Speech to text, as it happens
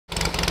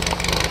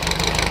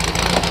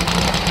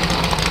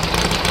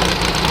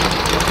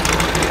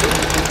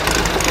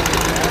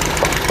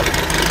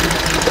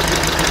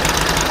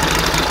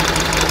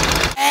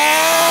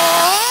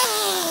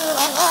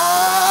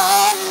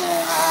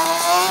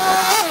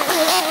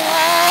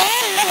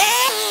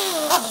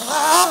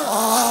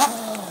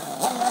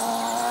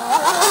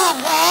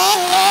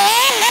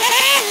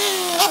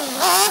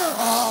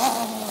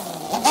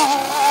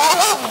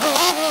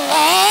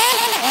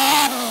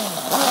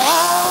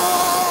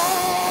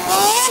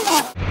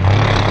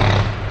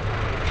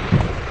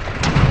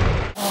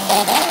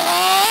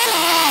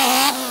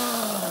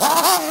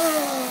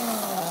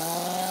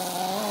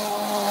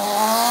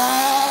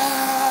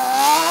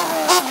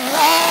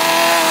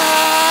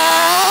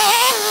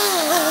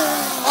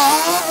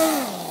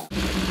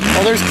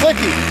Oh, there's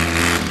Clicky.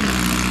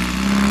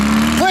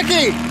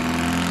 Clicky!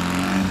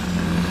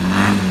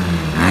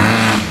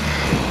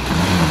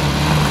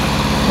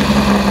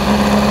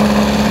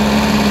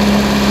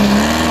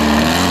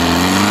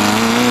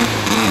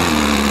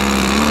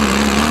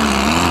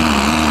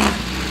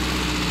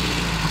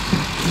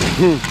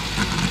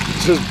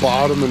 Just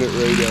bottoming it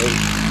right out.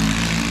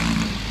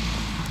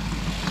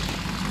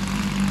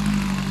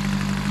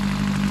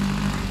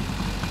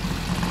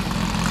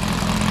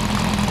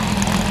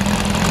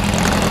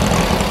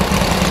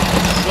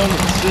 Son of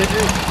a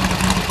cigarette.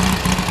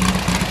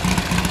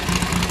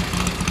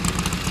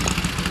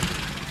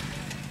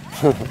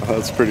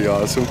 That's pretty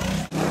awesome.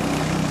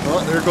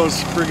 Oh, there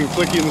goes friggin'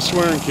 Clicky and the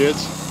swearing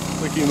kids.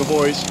 Clicky and the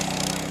boys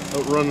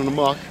out running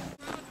amok.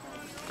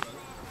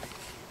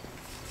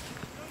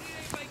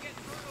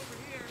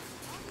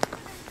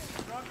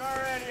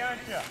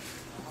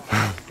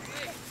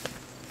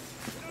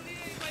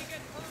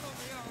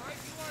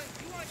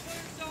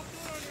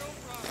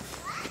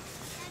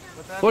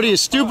 What are you,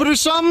 stupid or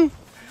something?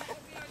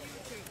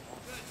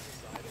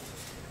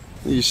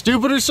 Are you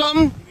stupid or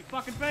something? You'll be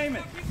fucking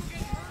famous.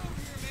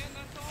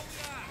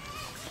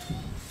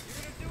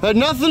 Had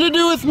nothing to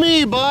do with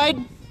me,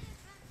 bud.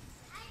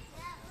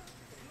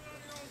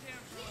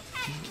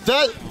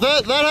 That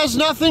has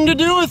nothing to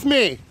do with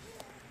me.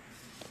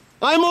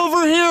 I'm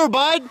over here,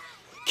 bud.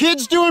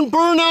 Kids doing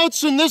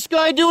burnouts and this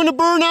guy doing a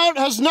burnout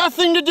has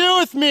nothing to do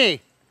with me.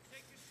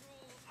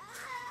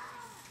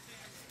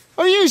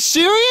 Are you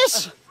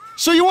serious?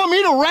 So you want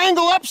me to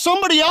wrangle up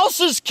somebody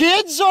else's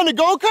kids on a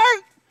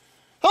go-kart?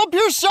 Help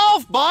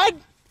yourself, bud.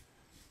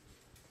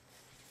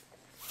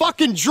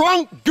 Fucking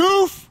drunk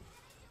goof.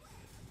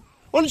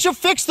 Why don't you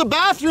fix the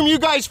bathroom you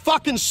guys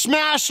fucking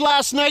smashed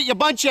last night, you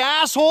bunch of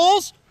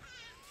assholes?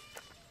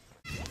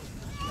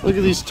 Look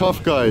at these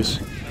tough guys.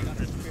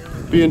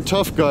 Being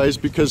tough guys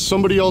because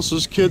somebody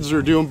else's kids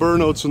are doing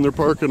burnouts in their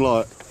parking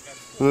lot.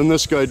 And then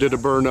this guy did a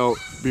burnout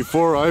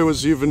before I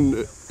was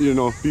even, you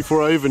know,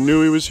 before I even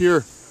knew he was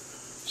here.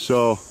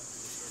 So,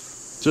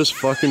 just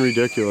fucking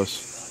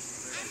ridiculous.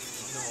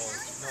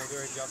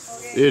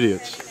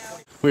 Idiots.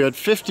 We had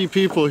 50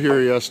 people here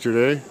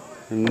yesterday,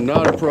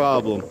 not a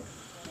problem.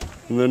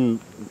 And then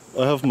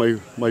I have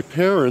my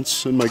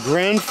parents and my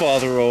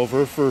grandfather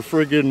over for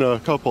friggin' a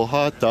couple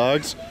hot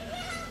dogs.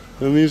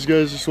 And these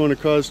guys just want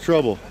to cause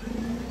trouble.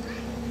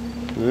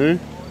 Eh?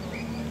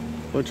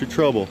 Bunch of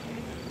trouble.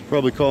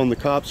 Probably calling the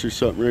cops or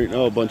something right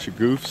now, a bunch of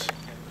goofs.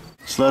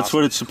 So that's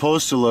what it's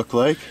supposed to look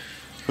like.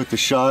 Put the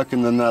shock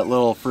and then that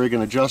little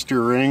friggin'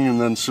 adjuster ring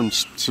and then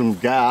some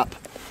gap.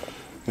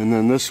 And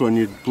then this one,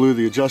 you blew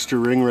the adjuster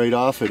ring right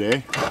off it,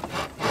 eh?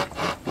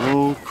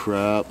 Oh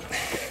crap.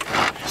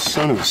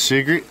 Son of a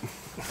cigarette.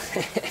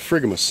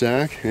 Frig him a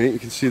sack, eh? You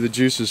can see the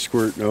juices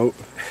squirting out.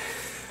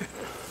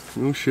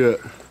 Oh shit.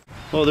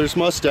 Oh, there's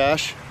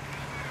Mustache.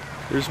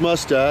 There's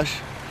Mustache.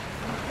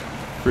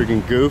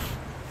 Friggin' goof.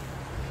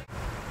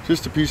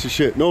 Just a piece of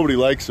shit. Nobody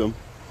likes him.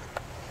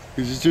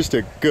 Because he's just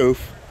a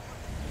goof.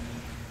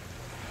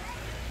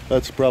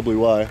 That's probably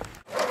why.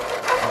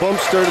 Bump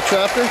start a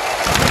tractor.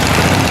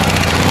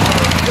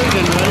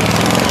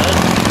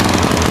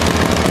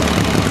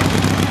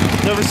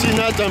 Never seen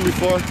that done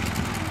before.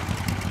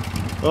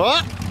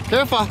 Oh,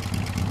 careful.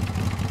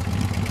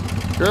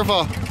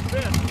 Careful.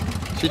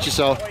 Shoot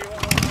yourself.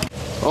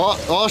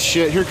 Oh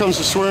shit, here comes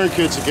the swearing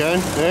kids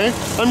again, eh?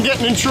 I'm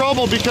getting in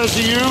trouble because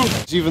of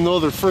you. Even though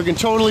they're friggin'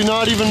 totally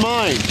not even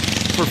mine,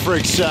 for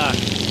frig's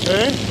sake,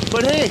 eh?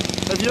 But hey,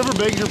 have you ever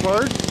begged your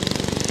pardon?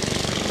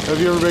 Have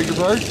you ever begged your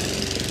pardon?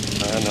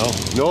 No.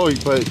 No,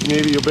 but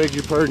maybe you'll beg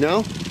your pardon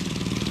now?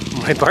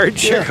 My pardon?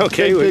 Sure, yeah,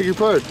 okay. Beg your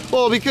pardon.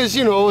 Well, because,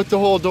 you know, with the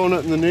whole donut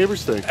and the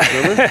neighbors thing,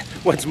 remember?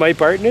 What's my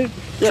part in it?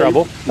 Yeah,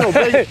 trouble. No,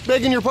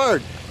 begging your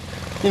pardon.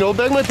 You know,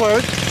 beg my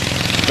pardon.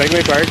 Beg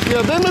my pardon?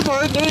 Yeah, beg my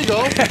pardon. There you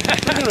go.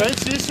 Right,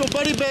 see, so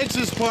Buddy begs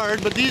his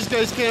pardon, but these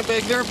guys can't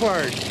beg their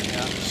pardon.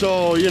 Yeah.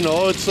 So, you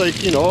know, it's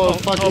like, you know, a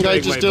fucking guy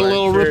just did a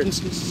little rip and,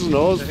 you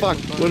know, fuck,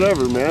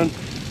 whatever, man.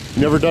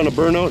 Never done a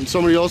burnout in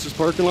somebody else's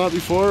parking lot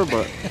before,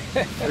 but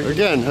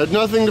again, had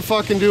nothing to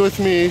fucking do with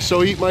me,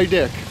 so eat my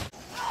dick.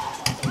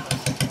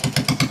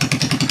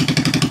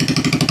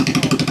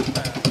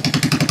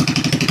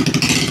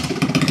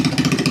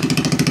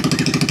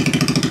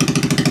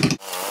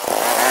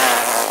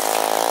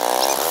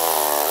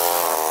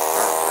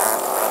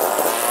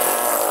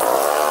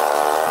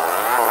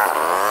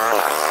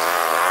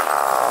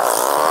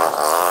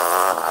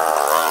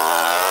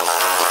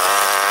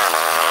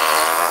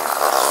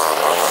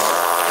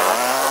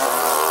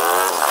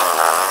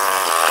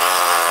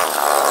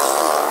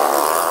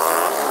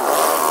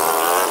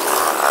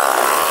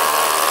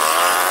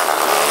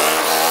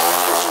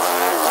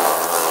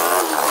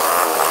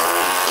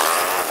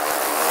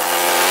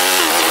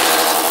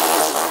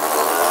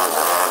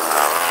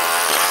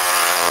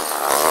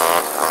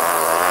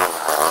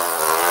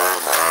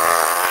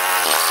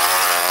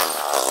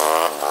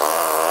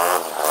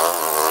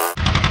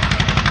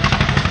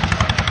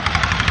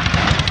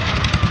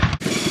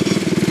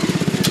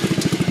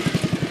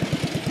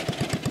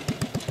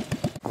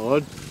 Oh,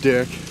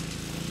 dick.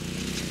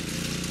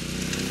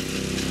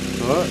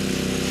 What?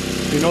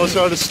 He knows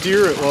how to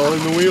steer it well in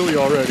the wheelie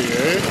already,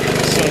 eh?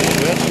 Son of a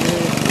bitch.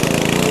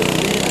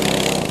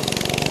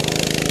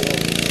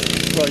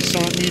 Probably saw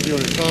me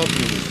doing a top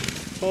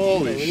move.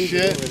 Holy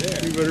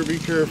shit. You better be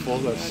careful,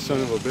 that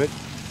son of a bitch.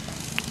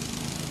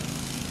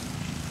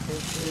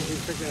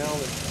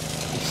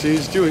 See,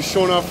 he's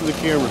showing off for the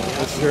camera.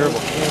 That's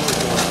terrible.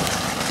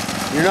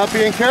 You're not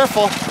being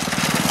careful.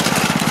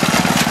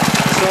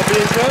 He's not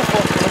being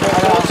careful.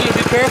 I told you to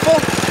be careful.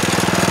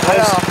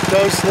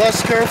 That was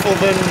less careful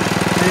than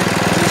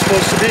you're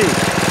supposed to be.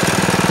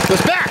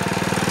 Goes back!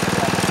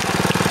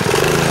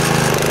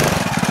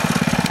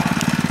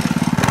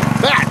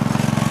 Back!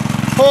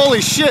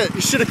 Holy shit,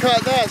 you should have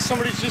caught that.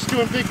 Somebody's just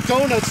doing big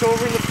donuts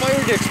over in the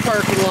Fire Dicks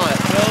parking lot.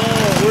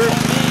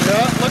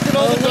 Yeah, look at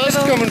all the dust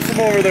coming from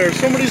over there.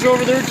 Somebody's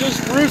over there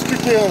just rooster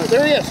tailing.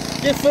 There he is.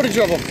 Get footage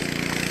of him.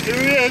 There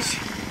he is.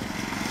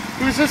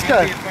 Who's this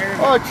guy?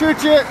 Oh,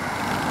 Church It.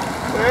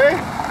 Hey?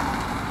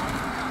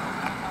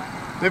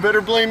 They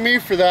better blame me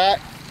for that.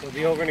 They'll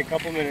be over in a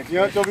couple minutes.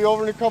 Yeah, they'll be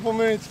over in a couple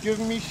minutes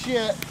giving me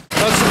shit.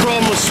 That's the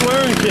problem with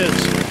swearing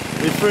kids.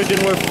 They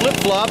friggin' wear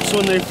flip-flops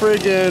when they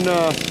friggin'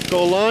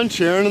 go lawn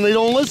chairing and they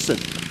don't listen.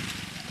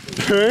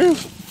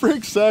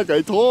 Frick sack,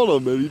 I told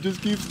him and he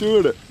just keeps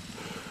doing it.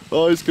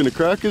 Oh, he's gonna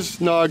crack his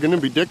noggin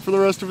and be dick for the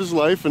rest of his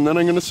life and then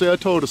I'm gonna say I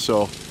told her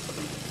so.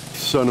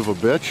 Son of a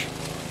bitch.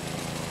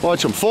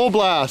 Watch him, full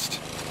blast.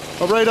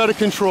 Right out of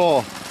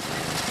control.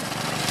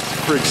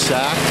 Frick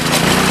sack.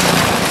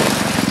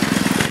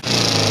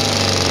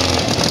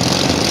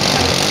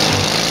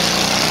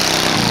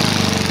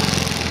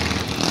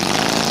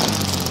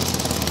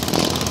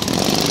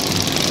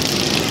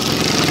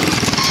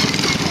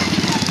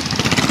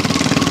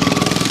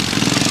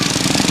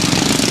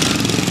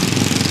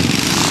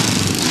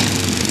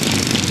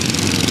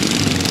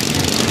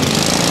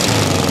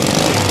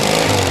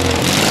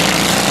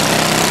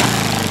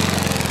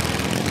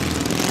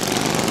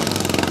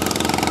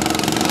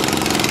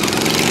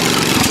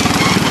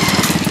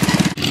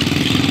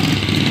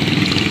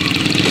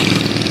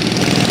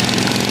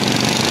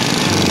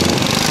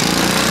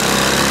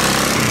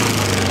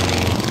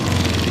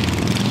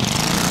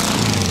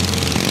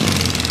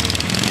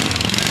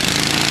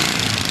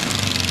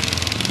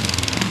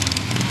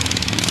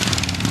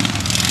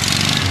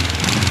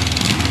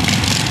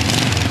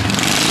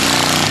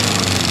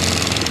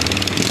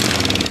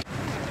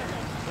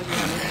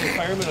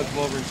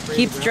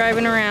 Keeps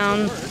driving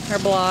around our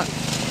block.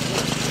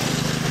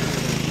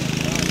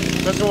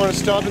 Doesn't want to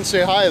stop and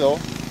say hi though. I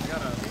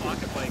got a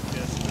pocket like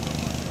this.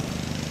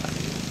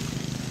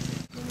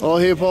 Oh,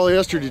 hey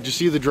polyester, did you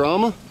see the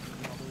drama?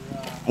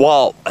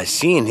 Well, I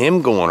seen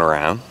him going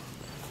around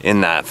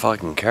in that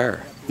fucking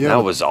car. Yeah.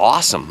 That was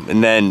awesome.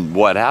 And then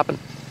what happened?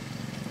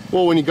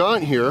 Well, when he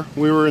got here,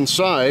 we were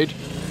inside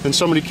and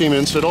somebody came in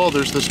and said, oh,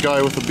 there's this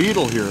guy with a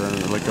Beetle here,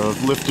 like a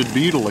lifted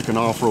Beetle, like an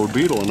off-road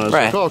Beetle. And I was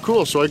like, oh,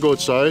 cool. So I go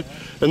outside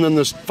and then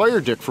this Fire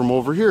Dick from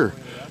over here,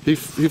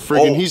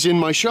 he's in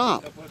my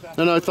shop.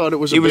 And I thought it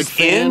was a big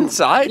fan. He was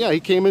inside? Yeah, he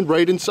came in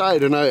right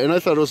inside, and I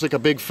thought it was like a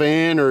big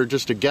fan or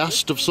just a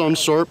guest of some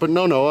sort, but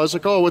no. I was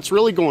like, oh, what's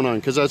really going on?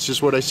 Because that's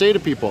just what I say to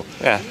people.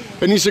 Yeah.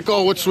 And he's like,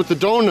 oh, what's with the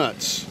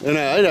donuts? And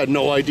I had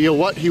no idea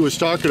what he was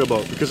talking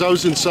about because I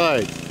was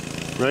inside,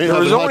 right?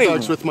 Having hot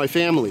dogs with my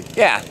family.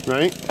 Yeah.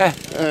 Right?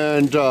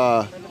 And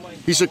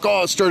he's like,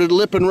 oh, it started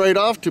lipping right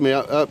off to me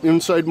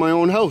inside my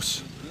own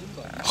house.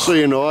 So,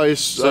 you know, I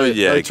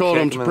told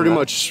him to pretty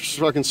much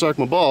fucking suck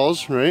my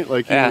balls, right?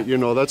 Like, you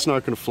know, that's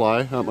not going to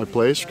fly at my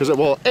place. Because,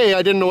 well, A,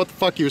 I didn't know what the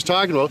fuck he was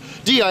talking about.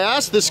 D, I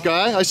asked this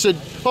guy, I said,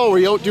 oh, were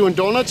you out doing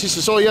donuts? He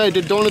says, oh, yeah, I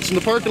did donuts in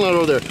the parking lot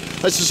over there.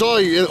 I says, oh,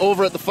 you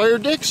over at the Fire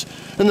Dicks?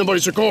 And then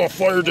buddy's like, oh,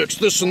 Fire Dicks,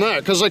 this and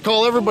that. Because I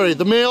call everybody,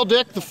 the male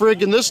dick, the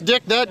friggin' this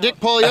dick, that dick,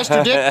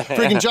 polyester dick,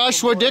 friggin'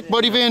 Joshua dick,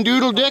 Buddy Van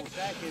Doodle dick.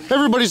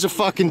 Everybody's a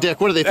fucking dick.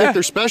 What do they think?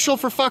 They're special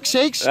for fuck's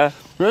sakes?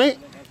 Right?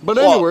 But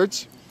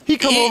anyways... He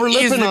come over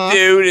lipping off.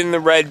 He's the dude in the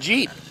red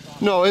Jeep.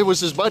 No, it was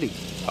his buddy.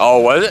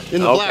 Oh, was it?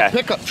 In the black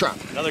pickup truck.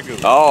 Another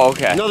goof. Oh,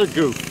 okay. Another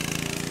goof.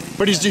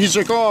 But he's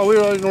like, oh, we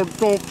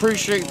don't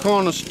appreciate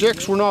calling us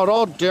dicks. We're not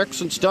all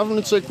dicks and stuff. And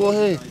it's like, well,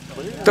 hey.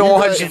 Don't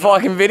watch your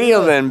fucking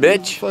video then,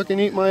 bitch. Fucking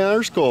eat my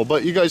arsehole.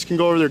 But you guys can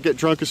go over there, get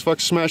drunk as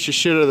fuck, smash the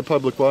shit out of the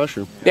public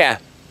washroom. Yeah.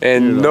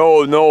 And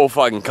no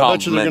fucking compliment. I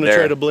bet you they're gonna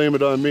try to blame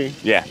it on me.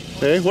 Yeah.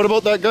 Hey, what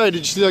about that guy? Did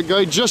you see that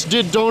guy just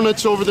did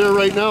donuts over there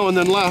right now and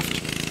then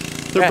left?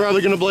 They're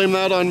probably going to blame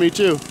that on me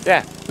too.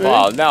 Yeah.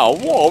 Well, no.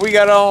 Whoa, we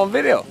got it on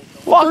video.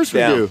 Of course we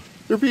do.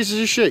 They're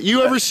pieces of shit.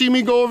 You ever see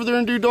me go over there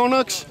and do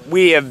donuts?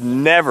 We have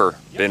never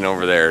been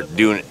over there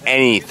doing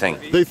anything.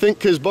 They think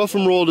because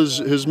Buffum rolled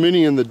his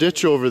mini in the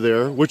ditch over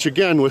there, which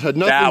again had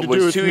nothing to do with me.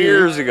 That was 2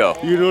 years ago.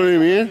 You know what I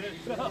mean?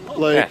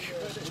 Like,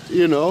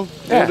 you know,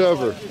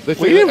 whatever. They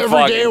think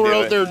every day we're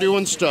out there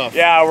doing stuff.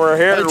 Yeah, we're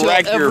here to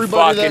wreck your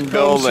fucking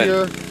building.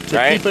 Here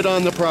to keep it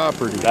on the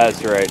property.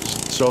 That's right.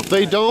 So if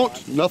they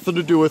don't, nothing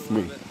to do with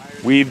me.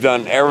 We've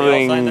done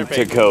everything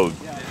to code.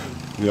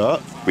 Yeah.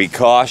 We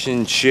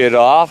caution shit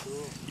off.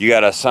 You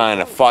gotta sign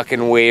a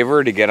fucking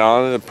waiver to get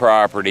onto the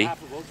property.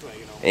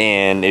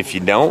 And if you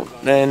don't,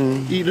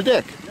 then Eat a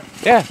dick.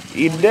 yeah,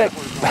 eat a dick.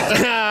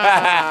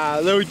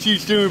 That we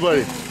teach to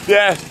everybody.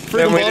 Yeah, Friggin'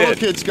 then we bottle did.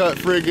 kids got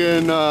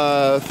friggin'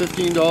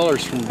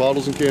 $15 from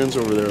bottles and cans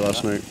over there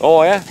last night.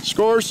 Oh yeah.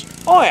 Scores?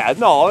 Oh yeah.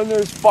 No, and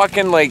there's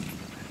fucking like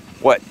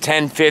what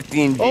 10,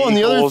 15 Oh, and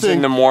the other vehicles thing,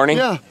 in the morning.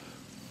 Yeah.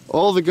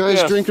 All the guys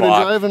Yeah, drinking fuck.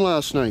 and driving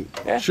last night.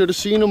 Yeah. Should have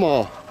seen them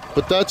all.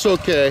 But that's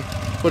okay.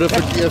 But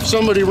if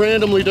somebody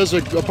randomly does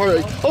a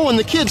party, oh, and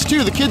the kids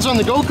too, the kids on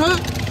the go-kart,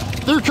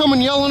 they're coming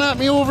yelling at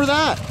me over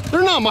that.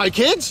 They're not my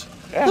kids.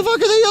 Yeah. The fuck are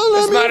they yelling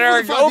It's at me? not our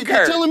What the fuck? You're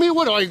go-kart. telling me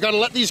what? Oh, you gotta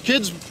let these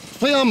kids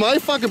play on my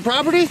fucking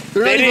property?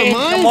 They're They not even didn't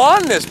mine. come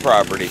on this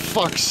property.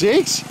 Fuck's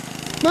sakes.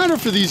 Matter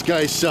for these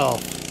guys sell.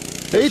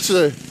 It's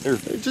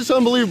just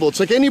unbelievable.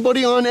 It's like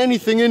anybody on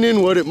anything in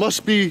Inwood, it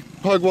must be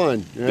Pug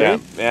One. Yeah,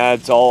 yeah,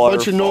 it's all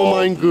Bunch our of fault.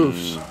 no-mind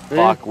goofs. And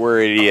Fuck, we're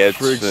idiots.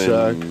 Frig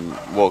And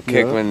we'll kick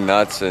Yeah. them in the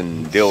nuts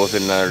and deal with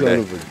it another Son day.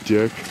 of a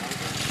dick.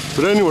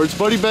 But anyways,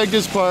 Buddy begged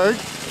his pard.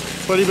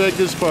 Buddy begged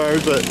his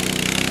pard, but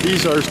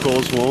these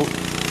arseholes won't.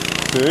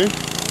 Okay?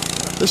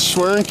 This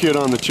swearing kid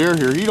on the chair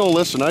here, he don't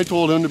listen. I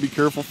told him to be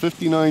careful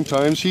 59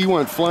 times. He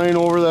went flying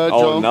over that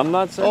Oh, jump.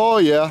 numbnuts? Oh,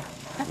 yeah.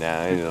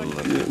 Nah, he doesn't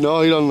listen. No,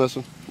 he doesn't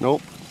listen.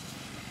 Nope.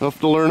 Enough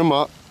to learn him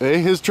up. Hey,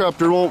 his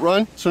tractor won't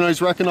run, so now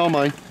he's wrecking all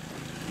mine.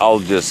 I'll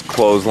just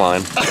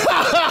clothesline.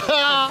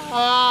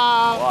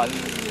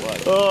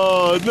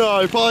 Oh, no,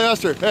 I probably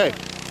asked her, hey,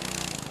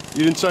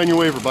 you didn't sign your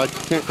waiver, bud.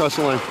 Can't cross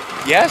the line.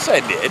 Yes, I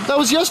did. That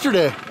was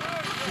yesterday.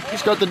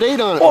 He's got the date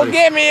on it. Well, buddy.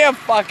 give me a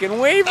fucking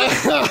waiver.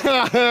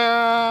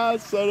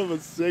 Son of a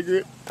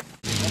cigarette.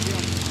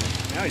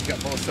 Now he's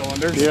got both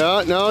cylinders.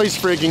 Yeah, now he's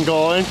freaking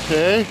going,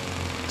 okay?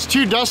 It's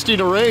too dusty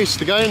to race.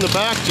 The guy in the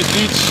back just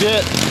eats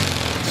shit.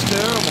 It's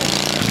terrible.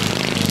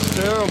 It's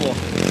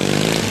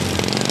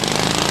terrible.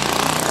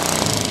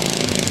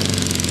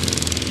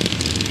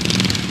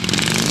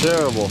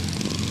 Terrible.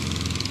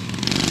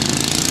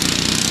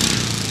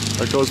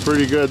 That goes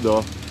pretty good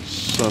though.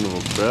 Son of a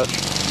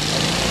bitch.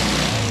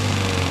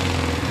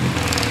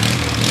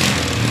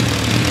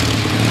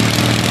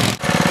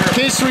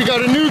 Okay, so we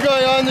got a new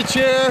guy on the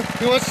chair.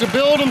 He wants to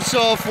build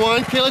himself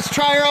one. Okay, let's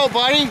try her out,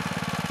 buddy.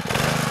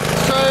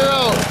 Let's try her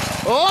out.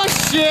 Oh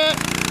shit!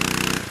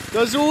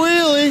 Does a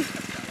wheelie.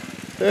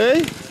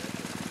 Hey?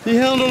 He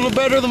handled it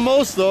better than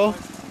most though.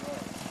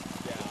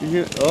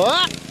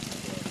 Oh!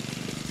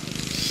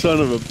 Son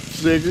of a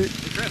cigarette.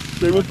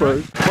 Same with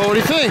bird. Oh, what do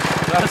you think?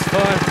 That's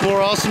fun.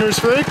 More Austiners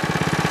freak?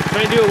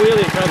 Try and do a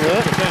wheelie across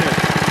the center.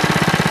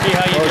 See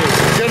how you do.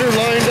 Get her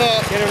lined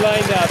up. Get her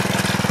lined up.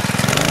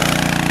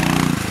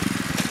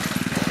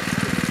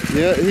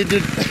 Yeah, he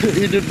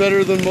did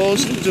better than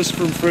most just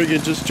from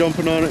friggin' just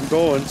jumping on it and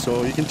going.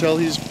 So you can tell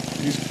he's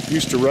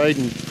used to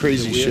riding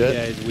crazy shit.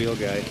 Yeah, he's a wheel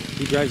guy.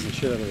 He drives the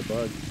shit out of the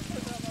bug.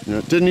 Yeah,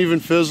 it didn't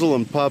even fizzle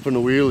and popping a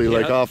wheelie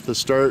like Yeah. off the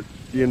start.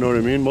 You know what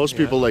I mean? Most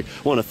people like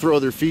want to throw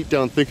their feet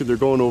down thinking they're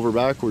going over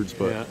backwards,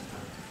 but Yeah.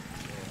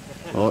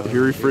 oh,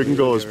 here he friggin'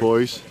 goes,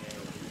 boys.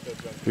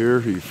 Here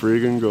he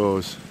friggin'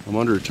 goes. I'm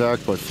under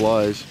attack by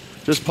flies.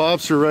 Just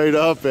pops her right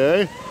up,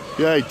 eh?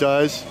 Yeah, he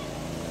does.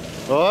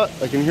 Oh,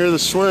 I can hear the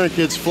swearing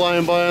kids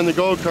flying by on the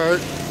go-kart.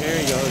 There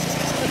he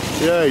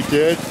goes. Yeah, he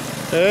did.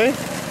 Hey?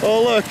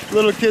 Oh, look,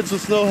 little kids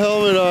with no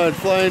helmet on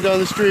flying down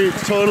the street.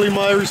 It's totally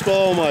my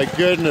responsibility. Oh, my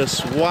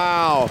goodness.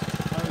 Wow.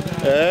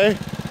 Hey?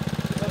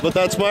 But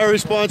that's my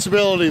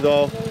responsibility,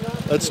 though.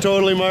 That's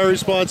totally my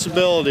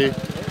responsibility.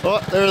 Oh,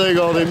 there they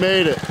go. They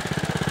made it.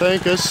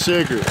 Thank a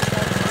cigarette.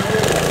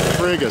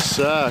 Frig a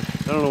sack.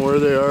 I don't know where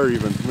they are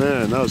even.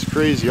 Man, that was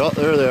crazy. Oh,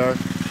 there they are.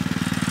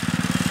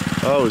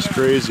 That was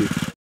crazy.